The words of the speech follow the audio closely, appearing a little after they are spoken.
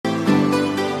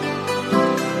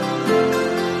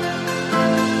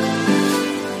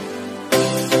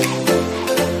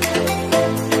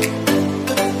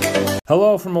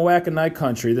Hello from Night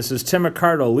Country. This is Tim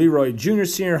McArdle, Leroy Junior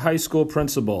Senior High School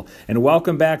Principal, and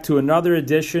welcome back to another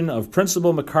edition of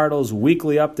Principal McArdle's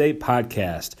Weekly Update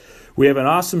Podcast. We have an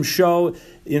awesome show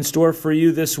in store for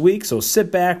you this week, so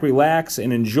sit back, relax,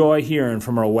 and enjoy hearing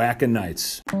from our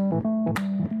Nights.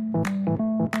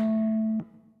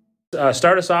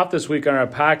 Start us off this week on our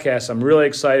podcast. I'm really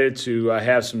excited to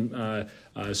have some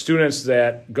students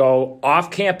that go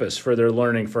off campus for their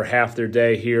learning for half their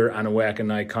day here on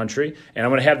Night Country. And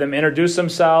I'm going to have them introduce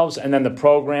themselves and then the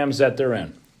programs that they're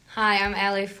in. Hi, I'm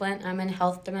Allie Flint. I'm in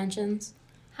Health Dimensions.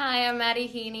 Hi, I'm Maddie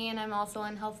Heaney, and I'm also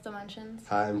in Health Dimensions.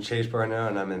 Hi, I'm Chase Barnell,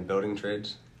 and I'm in Building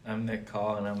Trades. I'm Nick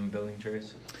Call, and I'm in Building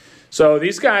Trades. So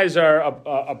these guys are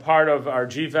a part of our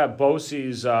GVET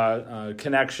BOCES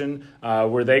connection,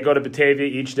 where they go to Batavia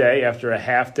each day after a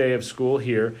half day of school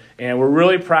here, and we're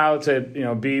really proud to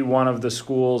be one of the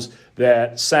schools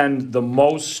that send the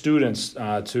most students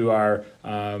to our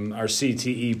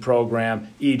CTE program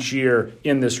each year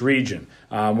in this region.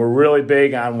 We're really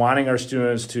big on wanting our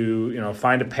students to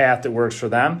find a path that works for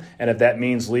them, and if that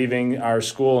means leaving our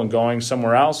school and going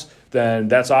somewhere else, then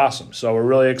that's awesome. So we're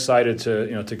really excited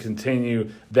to continue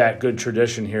that good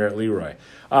tradition here at Leroy.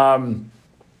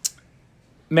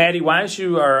 Maddie,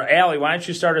 Allie, why don't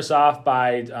you start us off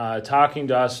by talking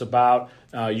to us about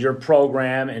your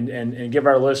program and give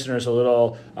our listeners a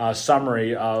little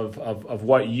summary of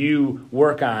what you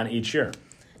work on each year.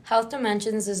 Health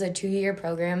Dimensions is a 2-year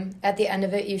program. At the end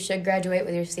of it, you should graduate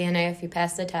with your CNA if you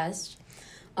pass the test.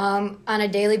 On a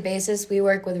daily basis, we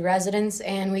work with residents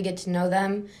and we get to know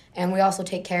them, and we also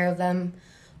take care of them.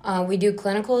 We do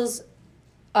clinicals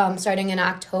starting in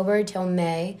October till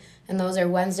May, and those are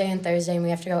Wednesday and Thursday, and we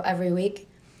have to go every week.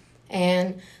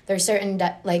 And there's certain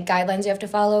guidelines you have to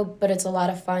follow, but it's a lot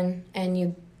of fun, and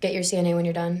you get your CNA when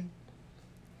you're done.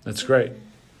 That's great.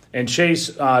 And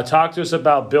Chase, talk to us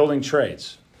about Building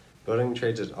Trades. Building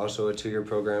Trades is also a 2-year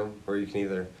program where you can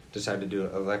either decide to do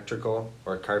electrical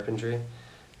or carpentry,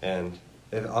 and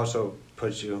it also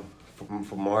puts you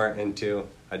for more into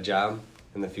a job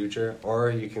in the future, or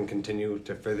you can continue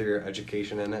to further your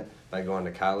education in it by going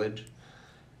to college.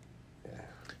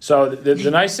 So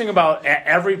the nice thing about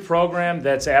every program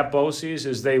that's at BOCES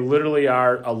is they literally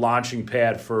are a launching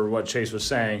pad for what Chase was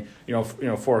saying,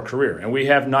 for a career. And we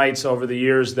have nights over the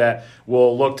years that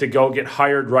will look to go get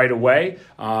hired right away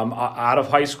out of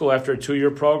high school after a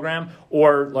 2-year program,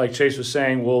 or like Chase was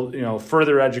saying, will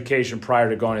further education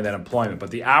prior to going to that employment. But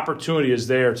the opportunity is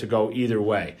there to go either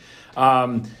way.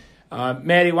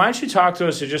 Maddie, why don't you talk to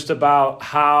us just about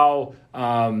how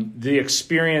the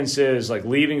experience is, like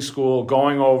leaving school,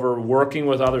 going over, working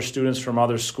with other students from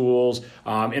other schools,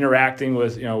 interacting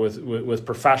with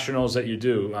professionals that you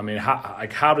do. I mean,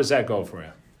 how does that go for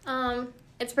you?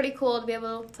 It's pretty cool to be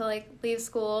able to leave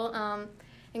school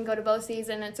and go to BOCES,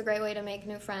 and it's a great way to make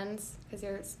new friends because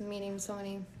you're meeting so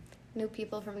many new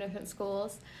people from different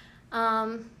schools,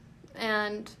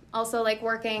 and also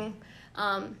working.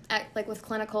 With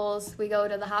clinicals, we go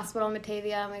to the hospital in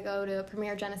Batavia, and we go to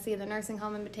Premier Genesee, the nursing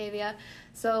home in Batavia.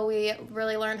 So we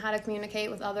really learn how to communicate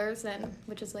with others, and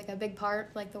which is a big part,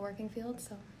 the working field.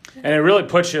 So. Yeah. And it really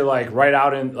puts you right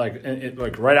out in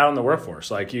right out in the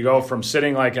workforce. You go from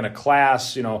sitting in a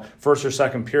class, first or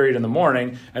second period in the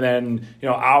morning, and then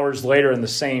hours later in the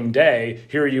same day,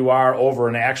 here you are over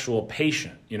an actual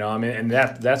patient. And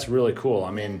that's really cool.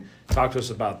 Talk to us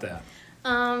about that.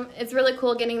 It's really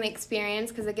cool getting the experience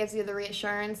because it gives you the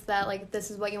reassurance that this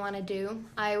is what you want to do.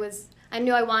 I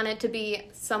knew I wanted to be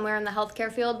somewhere in the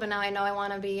healthcare field, but now I know I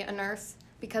want to be a nurse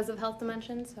because of Health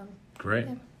Dimensions. So great.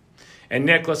 Yeah. And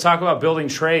Nick, let's talk about Building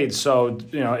Trades. So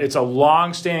it's a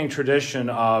long-standing tradition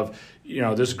of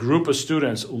this group of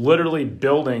students literally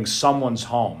building someone's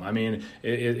home.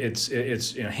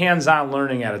 It's hands-on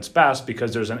learning at its best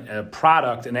because there's a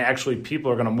product and actually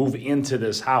people are going to move into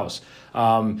this house.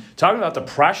 Talking about the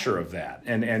pressure of that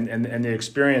and the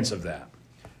experience of that.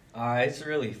 It's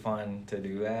really fun to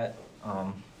do that.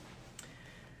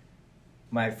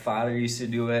 My father used to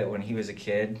do it when he was a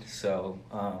kid, so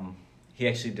he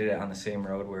actually did it on the same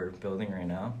road we're building right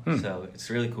now. So it's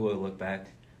really cool to look back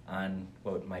on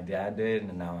what my dad did,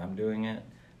 and now I'm doing it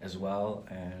as well.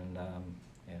 And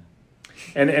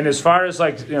And as far as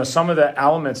some of the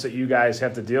elements that you guys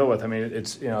have to deal with,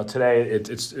 it's today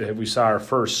it's we saw our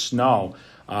first snow,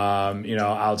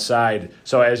 outside.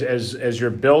 So as you're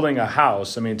building a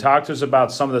house, talk to us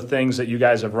about some of the things that you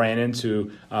guys have ran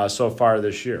into so far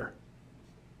this year.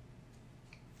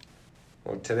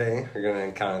 Well, today we're going to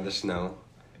encounter the snow.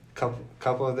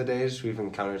 Couple of the days we've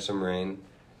encountered some rain.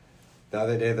 The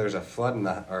other day there's flood in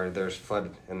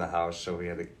the house, so we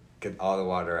had to get all the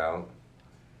water out.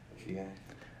 Yeah.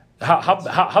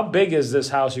 How big is this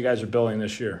house you guys are building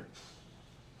this year?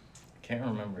 Can't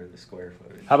remember the square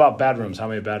footage. How about bedrooms? How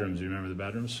many bedrooms? Do you remember the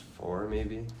bedrooms? 4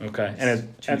 maybe. Okay. And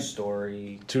it's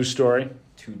Two-story, 2-story?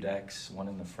 2 decks, one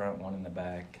in the front, one in the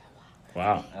back.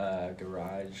 Wow.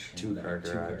 Garage. Two-car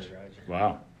garage.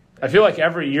 Wow. I feel like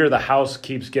every year the house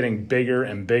keeps getting bigger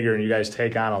and bigger, and you guys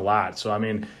take on a lot. So I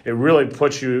mean, it really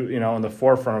puts you, in the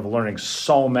forefront of learning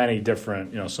so many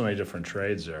different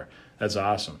trades there. That's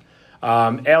awesome.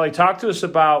 Allie, talk to us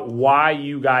about why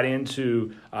you got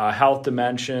into Health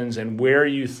Dimensions and where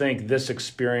you think this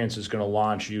experience is going to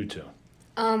launch you to.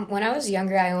 When I was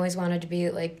younger, I always wanted to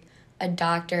be like a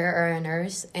doctor or a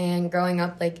nurse, and growing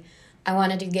up, like I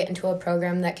wanted to get into a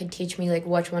program that could teach me like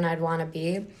which one I'd want to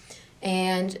be.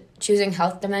 And choosing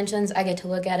Health Dimensions, I get to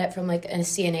look at it from like a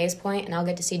CNA's point, and I'll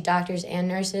get to see doctors and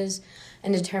nurses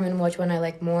and determine which one I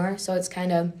like more. So it's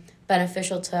kind of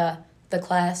beneficial to the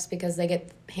class because they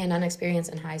get hand-on experience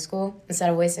in high school instead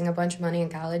of wasting a bunch of money in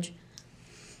college.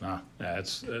 Yeah,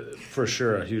 it's for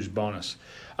sure a huge bonus.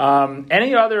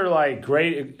 Any other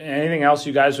anything else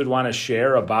you guys would want to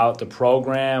share about the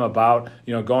program, about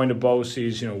going to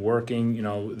BOCES, working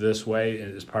this way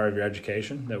as part of your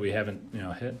education that we haven't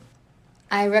hit?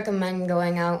 I recommend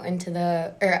going out to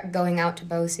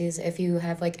BOCES if you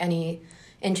have like any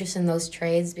interest in those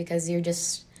trades, because you're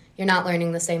not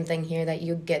learning the same thing here that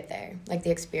you get there, like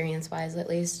the experience-wise at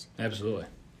least. Absolutely.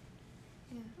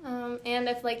 And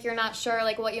if like you're not sure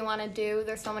like what you want to do,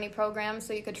 there's so many programs,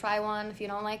 so you could try one. If you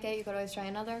don't like it, you could always try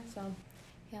another. So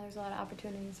yeah, there's a lot of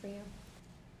opportunities for you.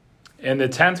 And the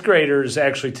 10th graders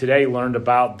actually today learned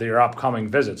about their upcoming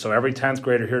visit. So every 10th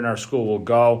grader here in our school will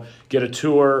go get a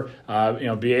tour,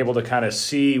 be able to kind of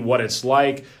see what it's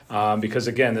like. Because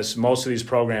again, most of these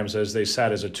programs, as they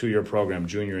said, is a 2-year program,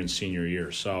 junior and senior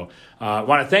year. So I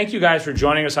want to thank you guys for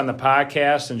joining us on the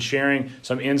podcast and sharing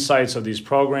some insights of these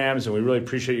programs. And we really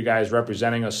appreciate you guys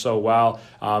representing us so well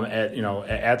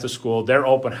at the school. Their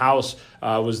open house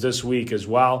was this week as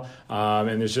well.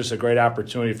 And there's just a great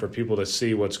opportunity for people to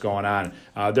see what's going on.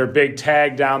 Their big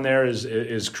tag down there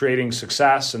is creating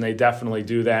success, and they definitely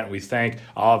do that. And we thank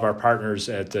all of our partners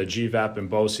at GVEP and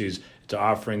BOCES to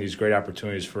offering these great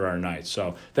opportunities for our nights.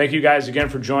 So thank you guys again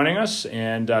for joining us,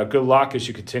 and good luck as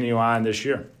you continue on this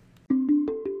year.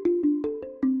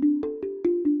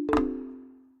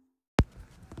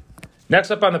 Next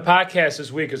up on the podcast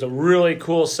this week is a really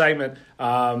cool segment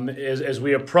as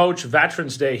we approach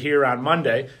Veterans Day here on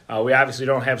Monday. We obviously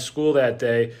don't have school that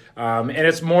day, and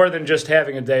it's more than just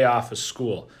having a day off of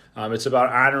school. It's about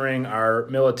honoring our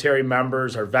military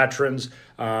members, our veterans,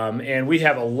 and we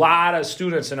have a lot of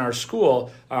students in our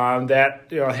school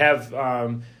that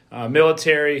have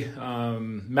military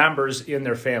members in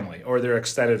their family or their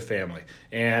extended family.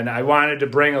 And I wanted to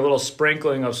bring a little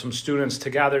sprinkling of some students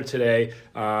together today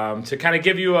to kind of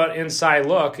give you an inside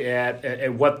look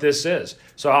at what this is.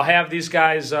 So I'll have these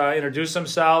guys introduce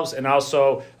themselves and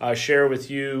also share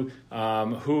with you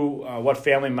what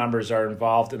family members are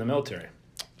involved in the military.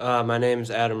 My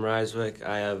name's Adam Ryswick.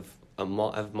 I have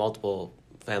multiple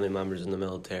family members in the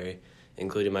military,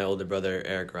 including my older brother,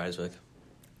 Eric Ryswick.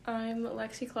 I'm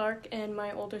Lexi Clark, and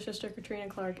my older sister, Katrina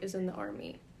Clark, is in the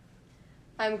Army.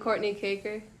 I'm Courtney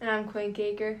Caker. And I'm Quinn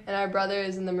Caker. And our brother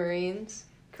is in the Marines,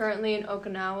 currently in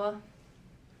Okinawa.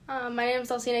 My name is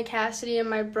Alcina Cassidy, and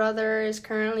my brother is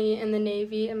currently in the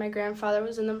Navy, and my grandfather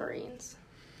was in the Marines.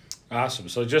 Awesome.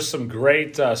 So just some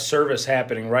great service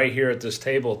happening right here at this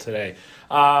table today.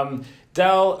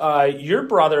 Del, your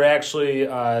brother actually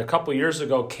a couple years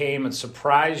ago came and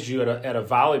surprised you at a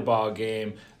volleyball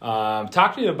game.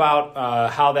 Talk to me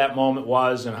about how that moment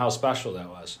was and how special that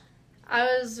was. I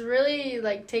was really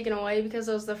taken away because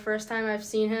it was the first time I've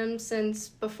seen him since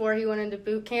before he went into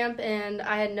boot camp, and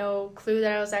I had no clue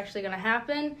that it was actually going to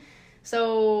happen.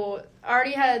 So I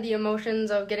already had the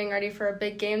emotions of getting ready for a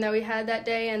big game that we had that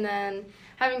day, and then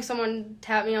having someone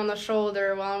tap me on the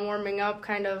shoulder while I'm warming up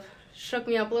kind of shook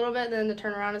me up a little bit. Then to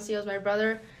turn around and see it was my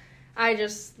brother, I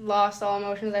just lost all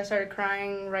emotions. I started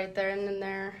crying right there and then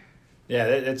there. Yeah,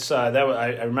 it's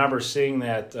I remember seeing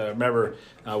that.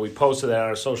 We posted that on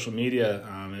our social media.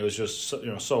 It was just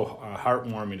so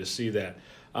heartwarming to see that.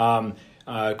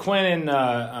 Quinn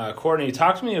and Courtney,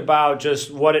 talk to me about just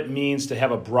what it means to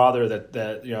have a brother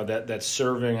that's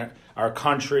serving our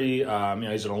country.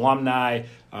 He's an alumni.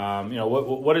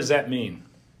 What does that mean?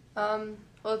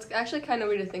 Well, it's actually kind of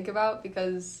weird to think about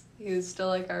because he was still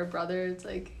our brother. It's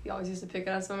he always used to pick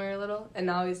on us when we were little, and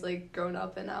now he's grown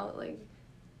up and out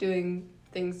doing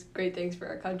great things for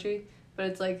our country. But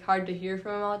it's hard to hear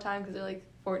from him all the time because they're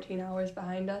 14 hours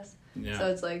behind us. Yeah.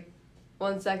 So it's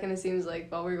one second it seems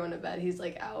like while we're going to bed, he's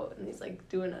like out and he's like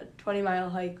doing a 20-mile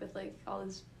hike with like all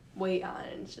his weight on,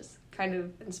 and it's just kind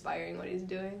of inspiring what he's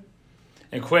doing.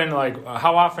 And Quinn, like,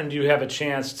 how often do you have a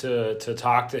chance to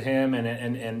talk to him,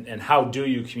 and how do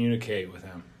you communicate with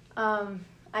him?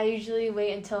 I usually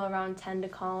wait until around 10 to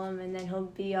call him, and then he'll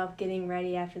be up getting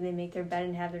ready after they make their bed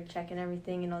and have their check and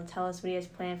everything, and he'll tell us what he has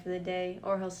planned for the day,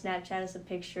 or he'll Snapchat us a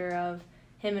picture of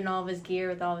him and all of his gear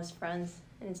with all of his friends,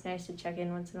 and it's nice to check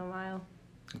in once in a while.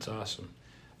 That's awesome.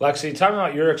 Lexi, tell me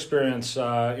about your experience,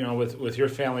 with your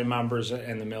family members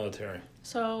and the military.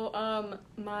 So,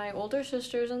 my older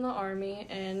sister's in the Army,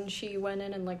 and she went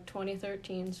in like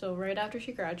 2013, so right after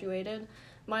she graduated.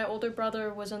 My older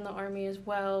brother was in the Army as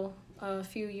well a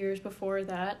few years before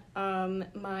that.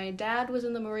 My dad was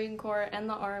in the Marine Corps and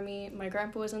the Army. My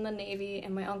grandpa was in the Navy,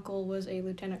 and my uncle was a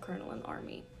lieutenant colonel in the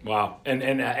Army. Wow.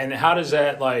 And how does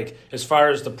that, like, as far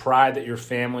as the pride that your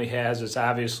family has, it's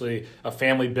obviously a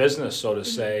family business, so to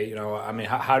say. You know, I mean,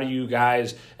 how do you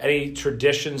guys, any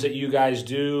traditions that you guys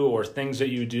do or things that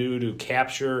you do to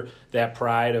capture that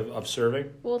pride of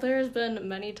serving? Well, there's been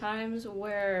many times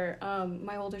where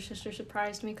my older sister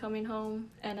surprised me coming home.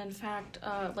 And in fact,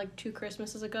 like 2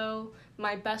 Christmases ago,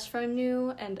 my best friend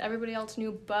knew and everybody else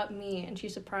knew but me, and she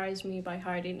surprised me by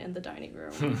hiding in the dining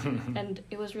room. And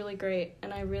it was really great,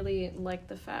 and I really like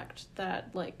the fact that,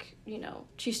 like, you know,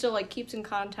 she still like keeps in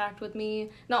contact with me,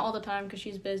 not all the time because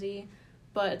she's busy,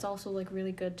 but it's also like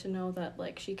really good to know that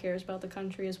like she cares about the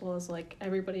country as well as like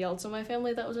everybody else in my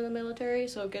family that was in the military,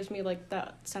 so it gives me like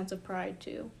that sense of pride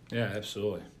too. Yeah,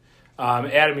 absolutely.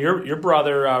 Adam, your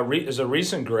brother is a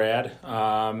recent grad,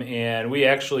 and we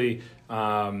actually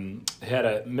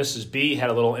Mrs. B had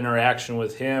a little interaction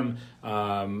with him.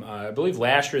 I believe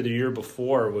last year, the year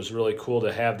before, was really cool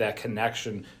to have that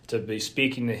connection, to be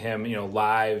speaking to him, you know,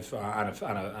 live on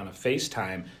a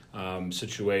FaceTime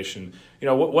situation. You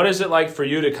know, what is it like for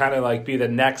you to kind of like be the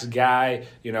next guy,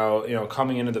 you know,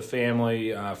 coming into the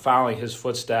family, following his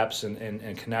footsteps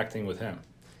and connecting with him?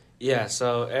 Yeah,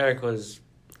 so Eric was.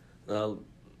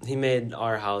 He made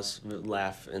our house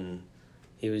laugh, and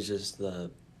he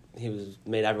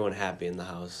made everyone happy in the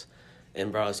house and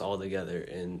brought us all together.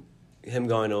 And him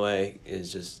going away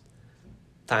is just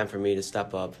time for me to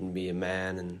step up and be a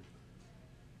man and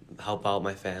help out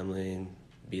my family and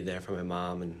be there for my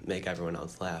mom and make everyone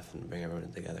else laugh and bring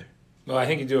everyone together. Well, I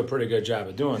think you do a pretty good job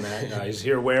of doing that. He's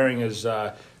here wearing his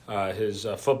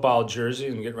football jersey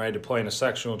and getting ready to play in a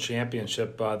sectional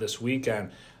championship this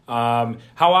weekend. How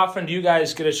often do you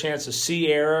guys get a chance to see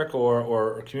Eric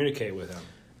or communicate with him?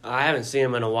 I haven't seen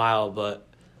him in a while, but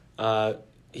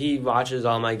he watches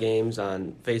all my games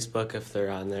on Facebook if they're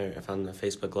on there, if I'm on the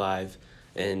Facebook Live,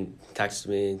 and texts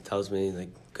me, tells me, like,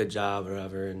 good job or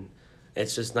whatever. And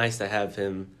it's just nice to have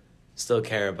him still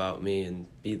care about me and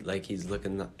be like he's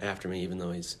looking after me, even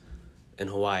though he's in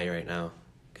Hawaii right now,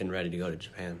 getting ready to go to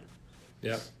Japan.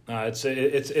 Yeah,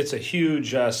 it's a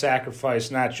huge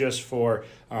sacrifice, not just for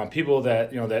people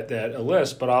that that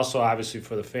enlist, but also obviously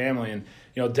for the family. And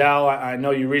you know, Del, I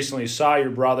know you recently saw your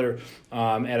brother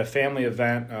at a family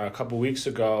event a couple weeks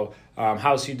ago.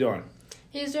 How's he doing?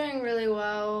 He's doing really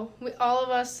well. All of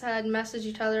us had messaged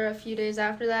each other a few days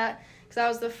after that, because that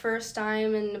was the first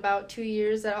time in about 2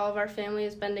 years that all of our family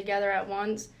has been together at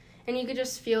once. And you could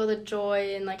just feel the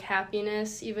joy and like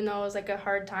happiness, even though it was like a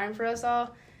hard time for us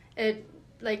all. It,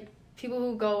 like, people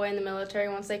who go away in the military,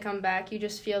 once they come back, you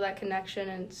just feel that connection,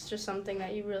 and it's just something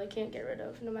that you really can't get rid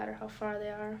of, no matter how far they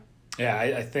are. Yeah,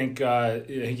 I think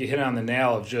you hit on the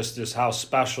nail of just how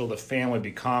special the family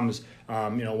becomes,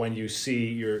 when you see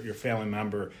your family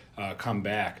member come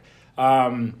back.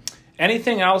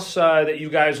 Anything else that you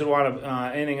guys would want to,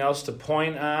 anything else to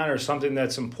point on, or something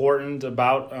that's important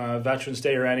about Veterans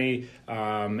Day, or any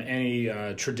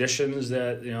traditions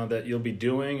that that you'll be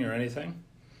doing, or anything?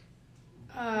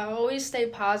 Always stay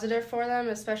positive for them,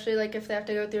 especially like if they have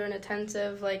to go through an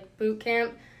intensive like boot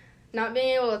camp. Not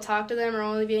being able to talk to them, or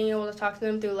only being able to talk to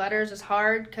them through letters, is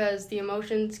hard because the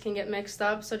emotions can get mixed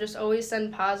up. So just always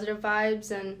send positive vibes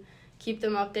and keep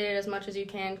them updated as much as you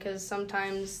can, because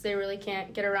sometimes they really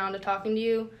can't get around to talking to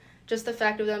you. Just the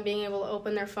fact of them being able to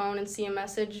open their phone and see a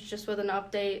message just with an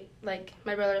update, like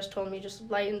my brother has told me, just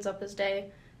lightens up his day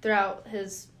throughout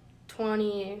his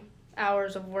 20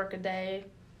 hours of work a day.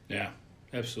 Yeah.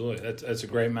 Absolutely. That's a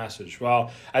great message.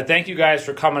 Well, I thank you guys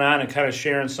for coming on and kind of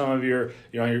sharing some of your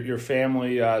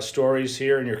family stories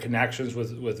here and your connections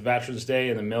with Veterans Day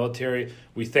and the military.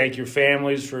 We thank your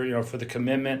families for for the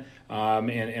commitment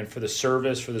and for the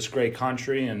service for this great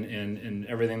country and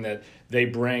everything that they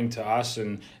bring to us,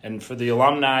 and for the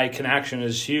alumni connection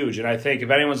is huge. And I think if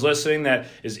anyone's listening that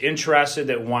is interested,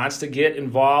 that wants to get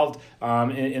involved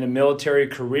in a military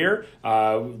career,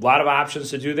 a lot of options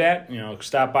to do that.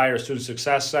 Stop by our Student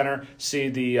Success Center, see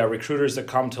the recruiters that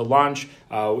come to lunch.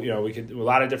 We could a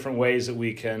lot of different ways that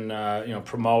we can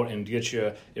promote and get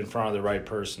you in front of the right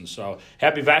person. So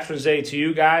happy Veterans Day to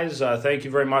you guys. Thank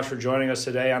you very much for joining us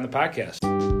today on the podcast.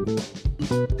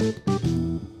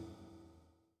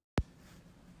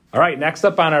 All right, next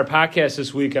up on our podcast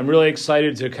this week, I'm really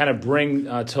excited to kind of bring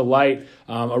to light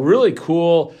a really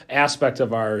cool aspect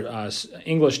of our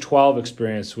English 12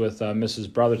 experience with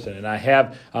Mrs. Brotherton. And I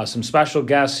have some special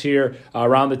guests here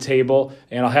around the table,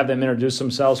 and I'll have them introduce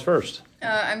themselves first.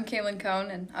 I'm Caitlin Cohn,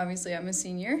 and obviously I'm a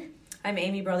senior. I'm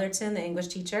Amy Brotherton, the English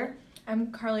teacher.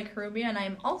 I'm Carly Carubia, and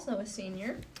I'm also a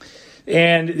senior.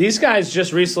 And these guys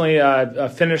just recently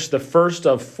finished the first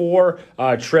of 4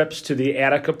 trips to the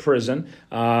Attica prison.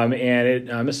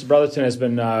 Mrs. Brotherton has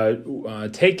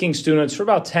been taking students for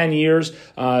about 10 years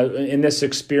in this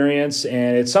experience.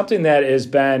 And it's something that has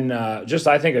been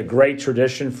I think, a great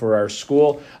tradition for our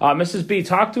school. Mrs. B,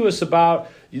 talk to us about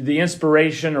the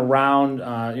inspiration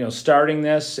around starting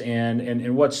this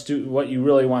and what you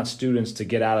really want students to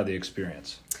get out of the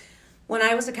experience. When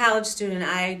I was a college student,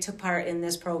 I took part in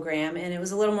this program, and it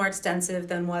was a little more extensive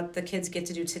than what the kids get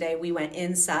to do today. We went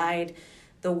inside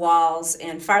the walls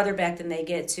and farther back than they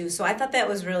get to. So I thought that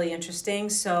was really interesting.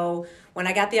 So when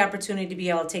I got the opportunity to be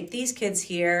able to take these kids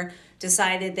here,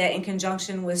 decided that in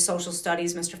conjunction with social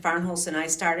studies, Mr. Farnholz and I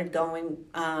started going,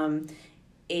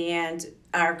 and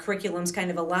our curriculums kind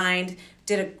of aligned,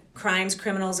 did a crimes,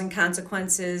 criminals, and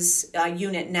consequences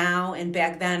unit now, and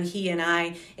back then he and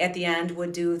I at the end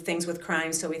would do things with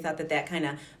crime, so we thought that kind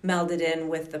of melded in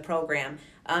with the program.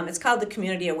 It's called the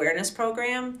Community Awareness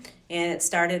Program, and it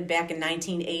started back in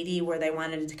 1980 where they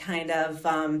wanted to kind of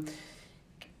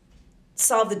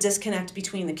solve the disconnect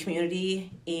between the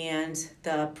community and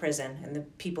the prison and the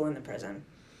people in the prison.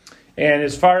 And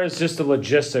as far as just the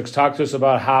logistics, talk to us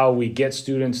about how we get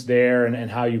students there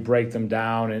and how you break them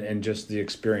down and just the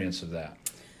experience of that.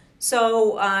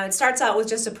 So it starts out with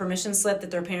just a permission slip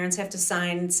that their parents have to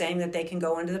sign saying that they can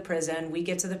go into the prison. We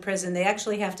get to the prison. They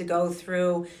actually have to go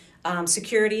through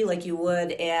security like you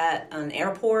would at an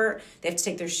airport. They have to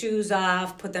take their shoes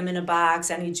off, put them in a box,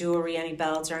 any jewelry, any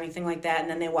belts or anything like that, and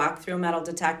then they walk through a metal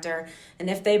detector. And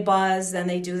if they buzz, then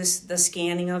they do the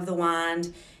scanning of the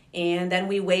wand. And then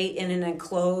we wait in an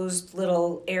enclosed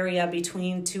little area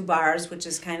between 2 bars, which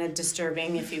is kind of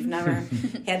disturbing if you've never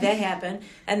had that happen.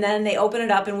 And then they open it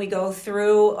up and we go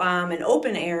through an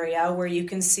open area where you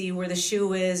can see where the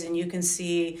shoe is and you can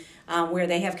see where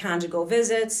they have conjugal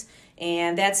visits.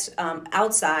 And that's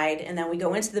outside. And then we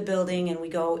go into the building and we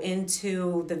go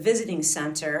into the visiting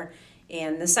center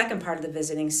and the second part of the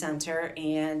visiting center.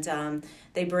 And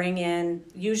they bring in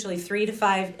usually 3 to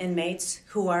 5 inmates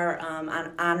who are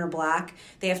on honor block.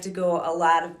 They have to go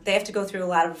through a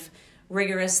lot of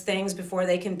rigorous things before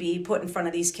they can be put in front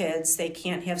of these kids. They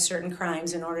can't have certain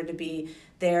crimes in order to be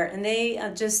there. And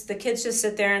the kids just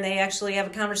sit there and they actually have a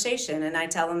conversation. And I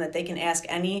tell them that they can ask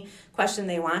any question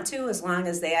they want to as long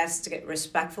as they ask it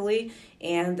respectfully.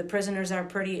 And the prisoners are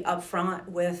pretty upfront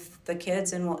with the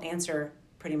kids and will answer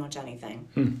pretty much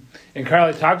anything. And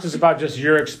Carly, talk to us about just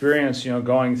your experience,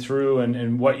 going through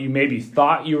and what you maybe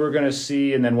thought you were going to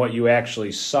see and then what you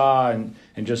actually saw and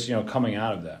just, coming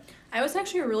out of that. I was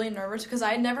actually really nervous because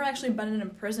I had never actually been in a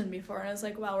prison before, and I was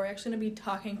like, wow, we're actually going to be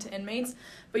talking to inmates.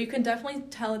 But you can definitely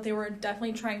tell that they were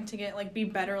definitely trying to be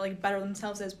better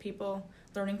themselves as people,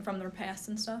 learning from their past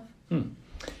and stuff.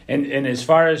 And as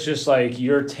far as just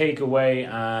your takeaway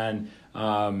on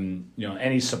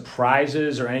any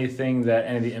surprises or anything that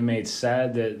any of the inmates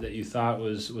said that you thought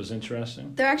was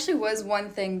interesting? There actually was one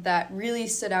thing that really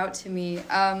stood out to me.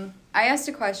 I asked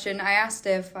a question. I asked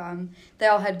if they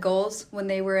all had goals when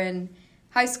they were in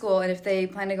high school and if they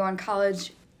planned to go on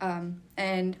college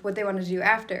and what they wanted to do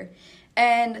after.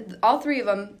 And all 3 of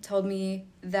them told me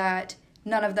that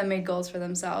none of them made goals for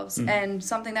themselves. And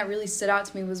something that really stood out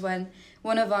to me was when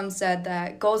one of them said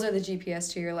that goals are the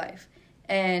GPS to your life.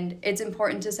 And it's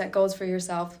important to set goals for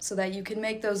yourself so that you can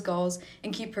make those goals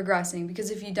and keep progressing. Because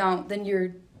if you don't, then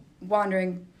you're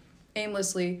wandering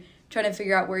aimlessly, trying to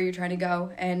figure out where you're trying to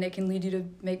go, and it can lead you to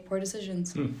make poor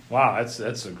decisions. Wow,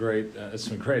 that's some great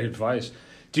advice.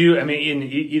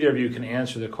 Either of you can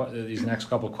answer these next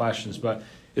couple questions, but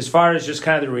as far as just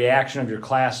kind of the reaction of your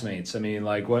classmates, what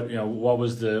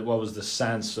was the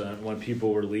sense when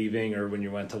people were leaving or when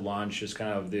you went to lunch, just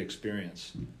kind of the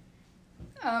experience?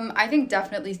 I think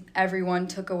definitely everyone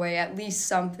took away at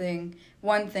least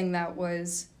one thing that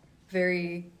was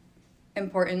very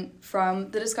important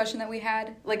from the discussion that we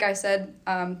had. Like I said,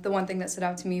 the one thing that stood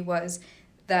out to me was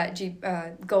that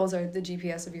goals are the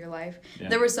GPS of your life. Yeah.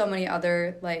 There were so many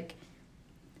other like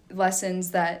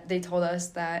lessons that they told us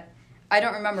that I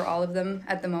don't remember all of them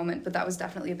at the moment, but that was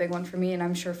definitely a big one for me, and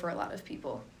I'm sure for a lot of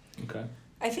people. Okay.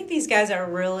 I think these guys are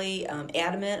really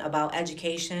adamant about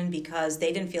education because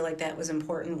they didn't feel like that was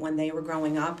important when they were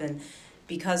growing up, and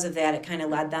because of that, it kind of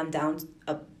led them down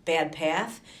a bad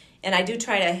path. And I do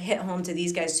try to hit home to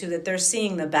these guys, too, that they're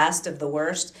seeing the best of the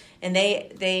worst, and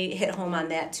they hit home on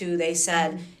that, too. They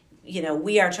said, you know,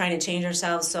 we are trying to change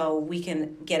ourselves so we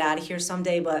can get out of here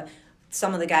someday, but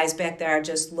some of the guys back there are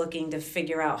just looking to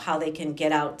figure out how they can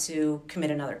get out to commit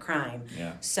another crime.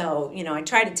 Yeah. So, you know, I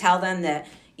try to tell them that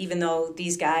even though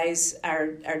these guys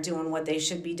are doing what they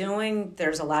should be doing,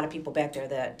 there's a lot of people back there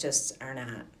that just are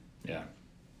not. Yeah.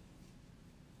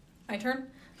 My turn?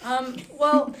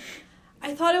 Well,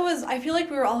 I feel like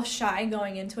we were all shy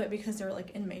going into it because they were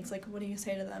like inmates. Like, what do you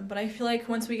say to them? But I feel like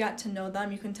once we got to know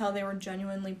them, you can tell they were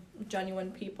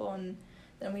genuine people, and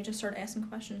then we just started asking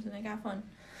questions, and it got fun.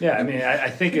 Yeah, I mean, I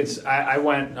think I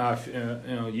went,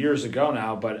 years ago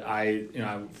now, but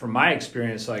from my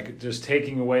experience, like just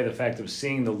taking away the fact of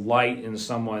seeing the light in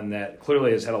someone that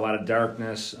clearly has had a lot of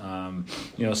darkness,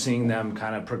 seeing them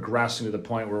kind of progressing to the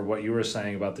point where what you were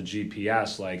saying about the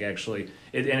GPS, like actually,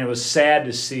 and it was sad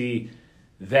to see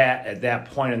that at that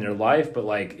point in their life, but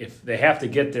like if they have to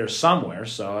get there somewhere,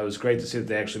 so it was great to see that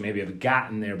they actually maybe have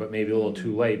gotten there, but maybe a little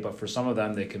too late, but for some of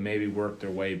them, they can maybe work their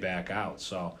way back out,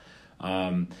 so...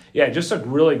 just a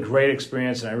really great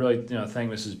experience, and I really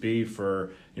thank Mrs. B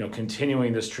for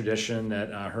continuing this tradition that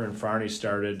her and Farney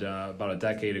started about a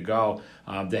decade ago.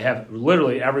 They have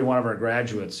literally every one of our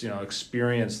graduates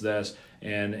experience this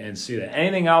and see that.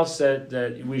 Anything else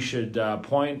that we should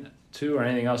point to, or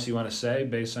anything else you want to say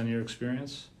based on your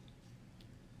experience?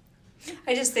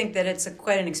 I just think that it's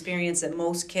quite an experience that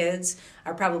most kids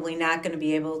are probably not going to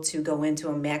be able to go into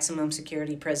a maximum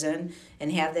security prison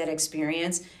and have that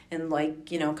experience. And like,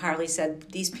 Carly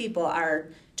said, these people are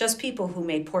just people who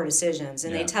made poor decisions.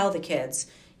 And they tell the kids,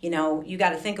 you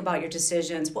got to think about your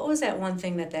decisions. What was that one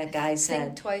thing that guy said?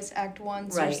 Think twice, act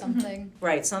once, or something.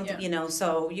 Right, something,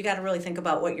 so you got to really think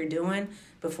about what you're doing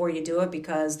before you do it,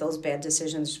 because those bad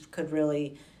decisions could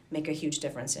really make a huge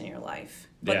difference in your life.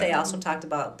 But they also talked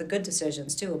about the good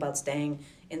decisions, too, about staying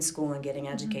in school and getting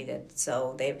educated. Mm-hmm.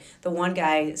 So the one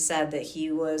guy said that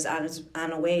he was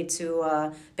on a way to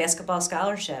a basketball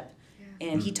scholarship. Yeah.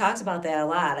 And he talks about that a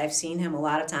lot. I've seen him a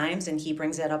lot of times, and he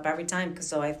brings that up every time.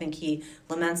 So I think he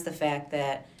laments the fact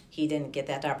that he didn't get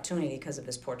that opportunity because of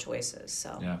his poor choices.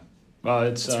 So yeah. Well,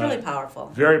 it's really powerful.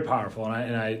 Very powerful,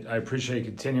 and I appreciate you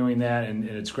continuing that, and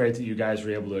it's great that you guys were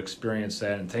able to experience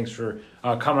that, and thanks for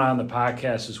coming on the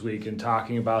podcast this week and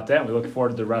talking about that. And we look forward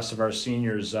to the rest of our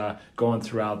seniors going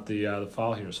throughout the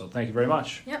fall here, so thank you very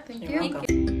much. Yeah, thank You're you.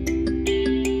 welcome.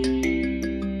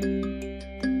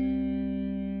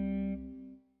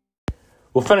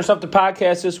 We'll finish up the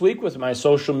podcast this week with my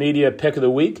social media pick of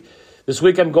the week. This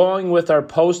week I'm going with our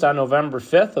post on November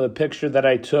 5th of a picture that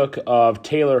I took of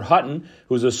Taylor Hutton,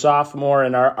 who's a sophomore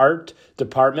in our art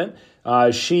department.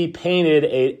 She painted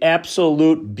an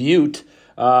absolute beaut,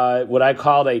 what I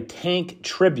called a Tank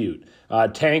tribute.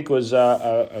 Tank was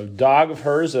a dog of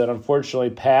hers that unfortunately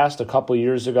passed a couple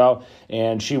years ago,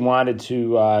 and she wanted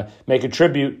to make a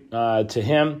tribute to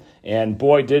him, and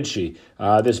boy, did she.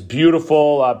 This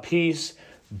beautiful piece,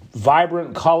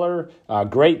 vibrant color,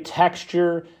 great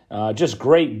texture, just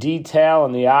great detail,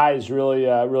 and the eyes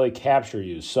really capture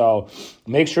you. So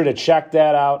make sure to check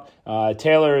that out.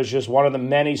 Taylor is just one of the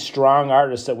many strong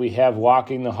artists that we have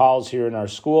walking the halls here in our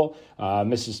school.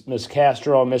 Miss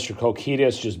Castro and Mr.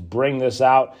 Kokitas just bring this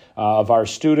out of our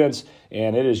students,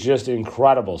 and it is just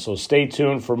incredible. So stay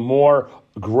tuned for more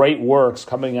great works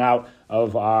coming out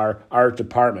of our art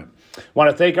department. I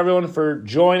want to thank everyone for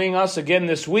joining us again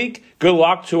this week. Good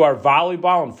luck to our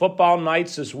volleyball and football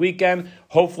nights this weekend.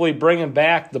 Hopefully bringing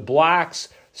back the blocks,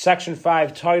 Section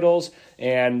 5 titles,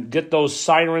 and get those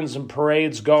sirens and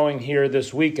parades going here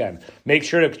this weekend. Make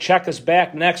sure to check us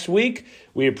back next week.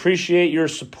 We appreciate your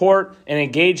support and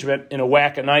engagement in a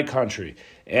Whack at Night country.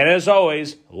 And as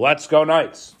always, let's go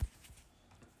Knights.